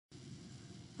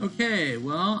Okay,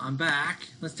 well, I'm back.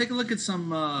 Let's take a look at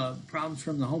some problems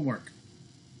from the homework.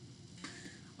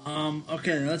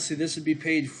 Okay, let's see. This would be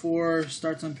page 4.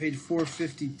 Starts on page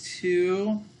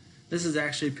 452. This is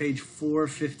actually page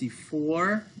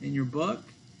 454 in your book.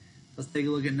 Let's take a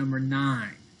look at number 9.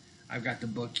 I've got the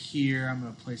book here. I'm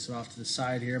going to place it off to the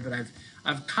side here, but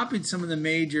I've copied some of the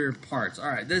major parts. All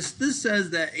right, this says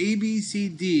that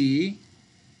ABCD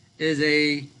is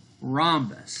a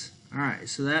rhombus. All right,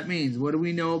 so that means, what do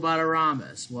we know about a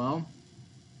rhombus? Well,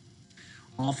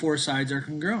 all 4 sides are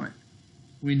congruent.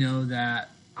 We know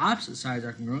that opposite sides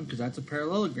are congruent because that's a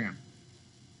parallelogram.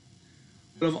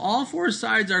 But if all 4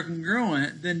 sides are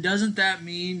congruent, then doesn't that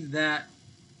mean that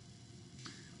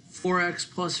 4x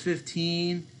plus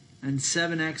 15 and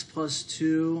 7x plus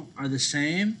 2 are the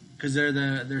same because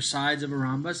they're sides of a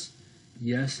rhombus?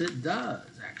 Yes, it does,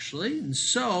 actually. And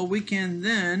so we can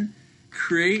then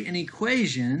create an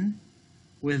equation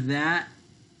with that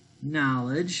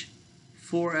knowledge.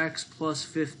 4x plus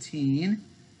 15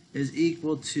 is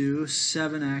equal to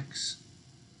 7x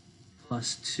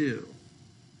plus 2.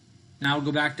 Now we'll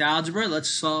go back to algebra. Let's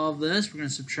solve this. We're going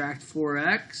to subtract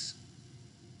 4x.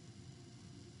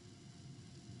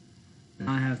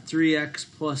 Now I have 3x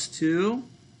plus 2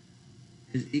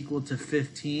 is equal to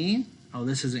 15. Oh,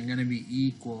 this isn't going to be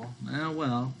equal.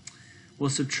 Well, we'll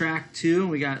subtract 2.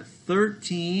 We got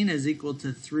 13 is equal to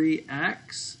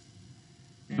 3x.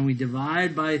 And we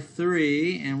divide by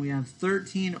 3, and we have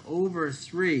 13 over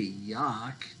 3,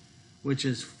 yuck, which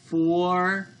is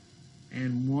 4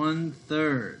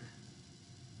 1/3.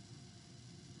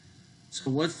 So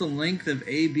what's the length of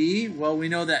AB? Well, we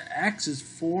know that x is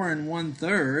 4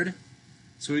 1/3,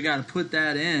 so we got to put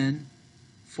that in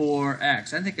for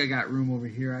x. I think I got room over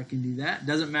here. I can do that.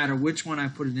 Doesn't matter which one I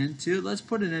put it into. Let's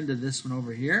put it into this one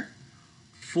over here.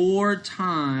 4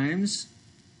 times,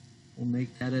 we'll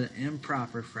make that an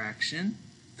improper fraction,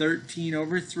 13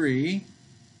 over 3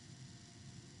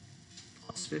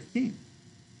 plus 15.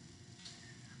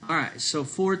 All right, so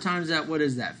 4 times that, what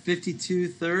is that? 52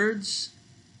 thirds.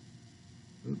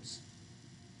 Oops.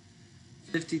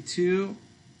 52,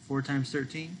 4 times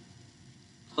 13,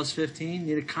 plus 15.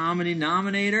 Need a common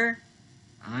denominator.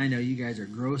 I know you guys are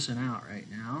grossing out right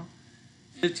now.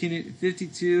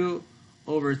 52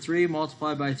 over 3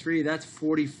 multiplied by 3, that's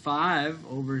 45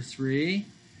 over 3,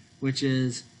 which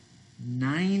is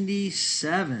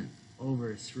 97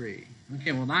 over 3.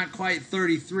 Okay, well, not quite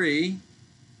 33.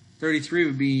 33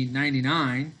 would be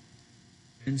 99.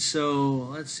 And so,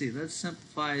 let's see, let's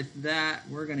simplify that.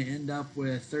 We're going to end up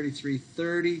with 32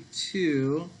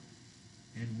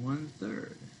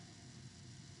 1/3.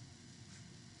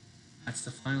 That's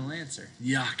the final answer.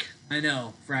 Yuck. I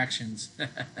know, fractions.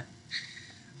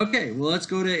 Okay, well, let's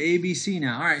go to ABC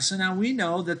now. All right, so now we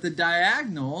know that the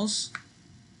diagonals,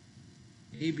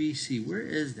 ABC, where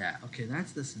is that? Okay,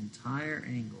 that's this entire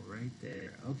angle right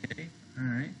there. Okay, all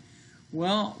right.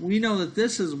 Well, we know that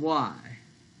this is y.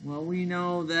 Well, we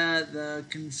know that the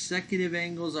consecutive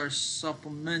angles are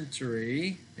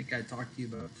supplementary. I think I talked to you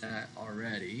about that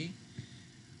already.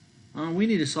 We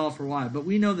need to solve for y, but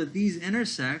we know that these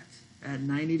intersect at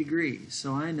 90 degrees.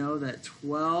 So I know that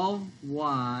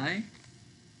 12y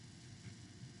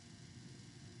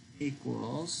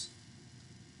equals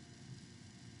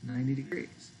 90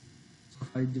 degrees. So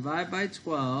if I divide by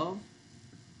 12,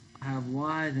 I have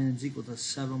y, then it's equal to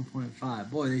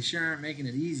 7.5. Boy, they sure aren't making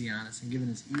it easy on us and giving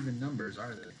us even numbers,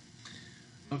 are they?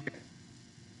 Okay.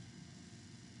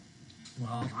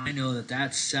 Well, if I know that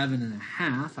that's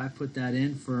 7.5, I put that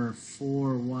in for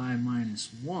 4y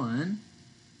minus 1.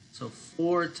 So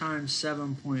 4 times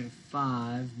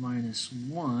 7.5 minus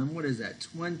 1, what is that,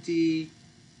 20?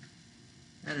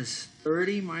 That is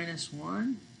 30 minus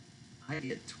 1. I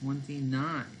get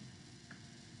 29.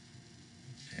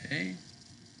 Okay.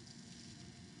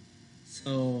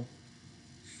 So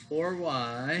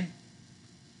 4y,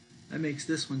 that makes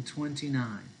this one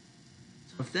 29.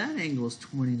 So if that angle is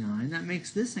 29, that makes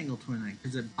this angle 29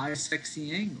 because it bisects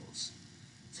the angles.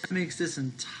 So that makes this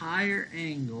entire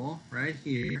angle right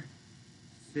here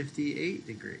 58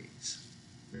 degrees.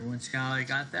 Everyone see how I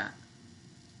got that?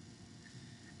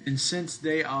 And since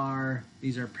these are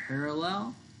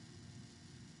parallel,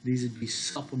 these would be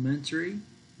supplementary.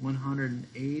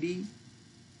 180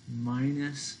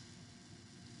 minus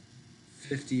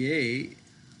 58,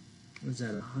 what is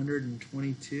that,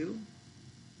 122?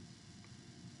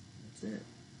 That's it.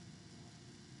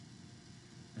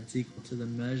 That's equal to the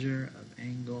measure of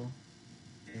angle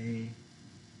A,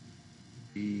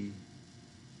 B,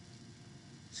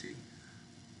 C.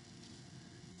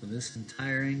 So this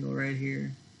entire angle right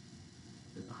here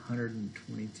is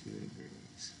 122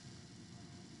 degrees.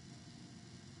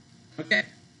 Okay, all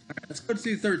right, let's go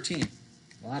to 13.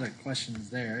 A lot of questions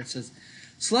there. It says,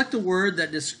 select a word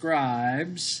that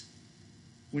describes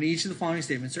when each of the following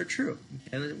statements are true.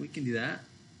 Okay, we can do that.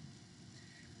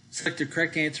 Select the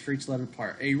correct answer for each letter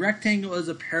part. A rectangle is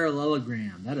a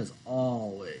parallelogram. That is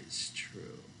always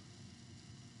true.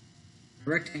 A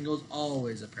rectangle is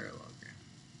always a parallelogram.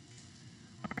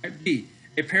 All right, B.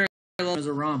 A parallelogram is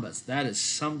a rhombus. That is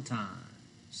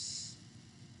sometimes.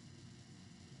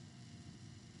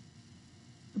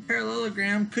 A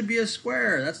parallelogram could be a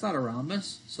square. That's not a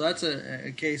rhombus. So that's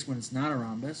a case when it's not a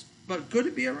rhombus. But could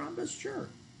it be a rhombus? Sure.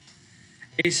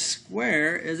 A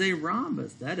square is a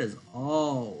rhombus. That is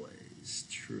always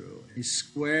true. A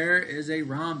square is a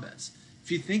rhombus. If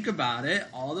you think about it,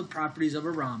 all the properties of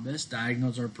a rhombus,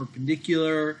 diagonals are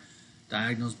perpendicular,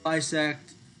 diagonals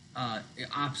bisect,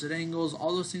 opposite angles,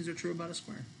 all those things are true about a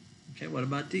square. Okay, what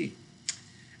about D?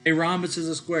 A rhombus is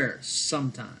a square,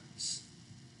 sometimes.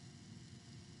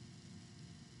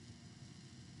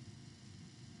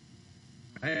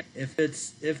 Right? If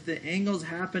the angles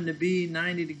happen to be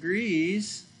 90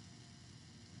 degrees,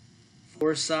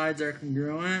 four sides are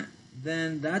congruent,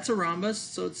 then that's a rhombus,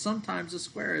 so it's sometimes a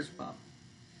square as well.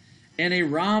 And a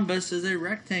rhombus is a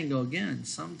rectangle, again,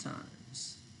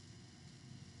 sometimes.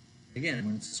 Again,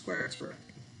 when it's a square, it's a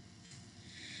rectangle.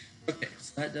 Okay,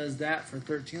 so that does that for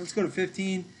 13. Let's go to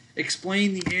 15.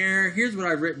 Explain the error. Here's what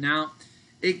I've written out.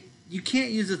 You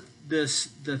can't use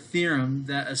the theorem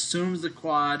that assumes the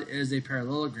quad is a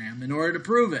parallelogram in order to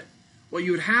prove it. What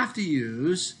you would have to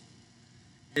use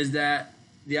is that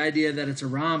the idea that it's a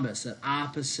rhombus, that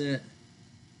opposite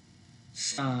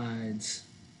sides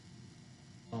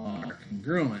are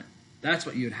congruent. That's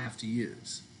what you would have to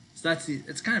use. So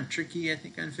it's kind of tricky, I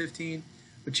think, on 15.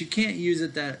 But you can't use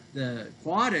it that the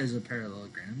quad is a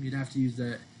parallelogram. You'd have to use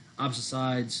that opposite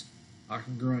sides are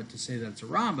congruent to say that it's a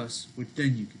rhombus, which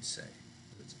then you could say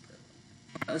that it's a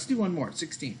parallelogram. Let's do one more,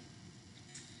 16.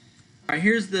 All right,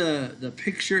 here's the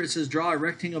picture. It says draw a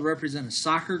rectangle to represent a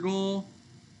soccer goal.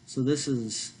 So this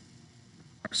is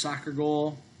our soccer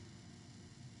goal.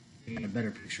 I got a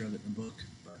better picture of it in the book.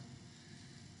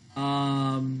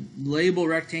 Label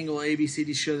rectangle ABC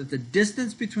to show that the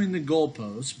distance between the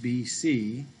goalposts,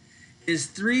 BC, is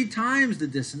 3 times the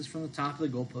distance from the top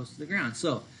of the goalpost to the ground.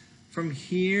 So from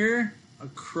here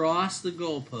across the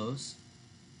goalpost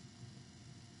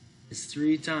is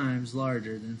 3 times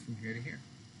larger than from here to here.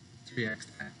 3x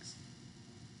to x.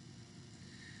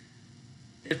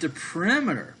 If the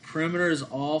perimeter is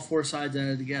all 4 sides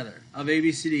added together, of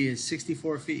ABCD is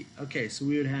 64 feet. Okay, so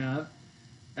we would have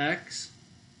x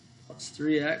plus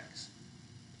 3x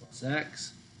plus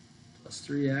x plus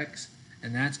 3x,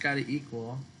 and that's got to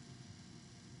equal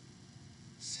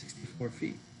 64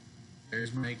 feet.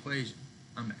 There's my equation.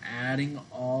 I'm adding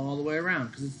all the way around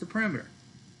because it's the perimeter.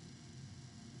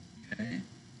 Okay.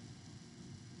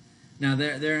 Now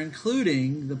they're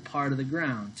including the part of the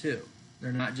ground too.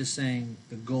 They're not just saying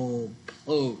the goal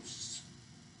posts,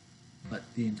 but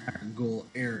the entire goal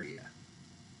area.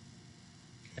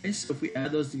 Okay, so if we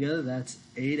add those together, that's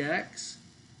 8x.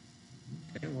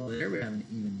 Okay, well there we have an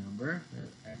even number.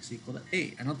 X equal to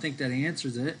 8. I don't think that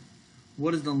answers it.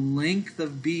 What is the length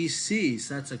of BC?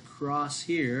 So that's across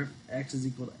here. X is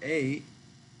equal to 8.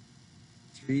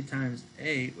 3 times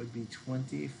 8 would be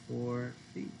 24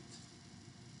 feet.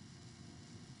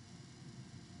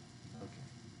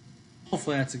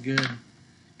 Hopefully that's a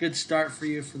good start for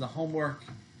you for the homework.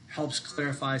 Helps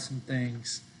clarify some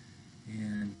things.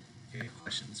 And if you have any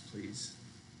questions, please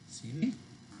see me.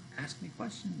 Ask me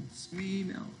questions. Send me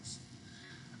emails.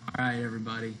 All right,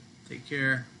 everybody. Take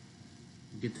care.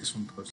 Get this one posted.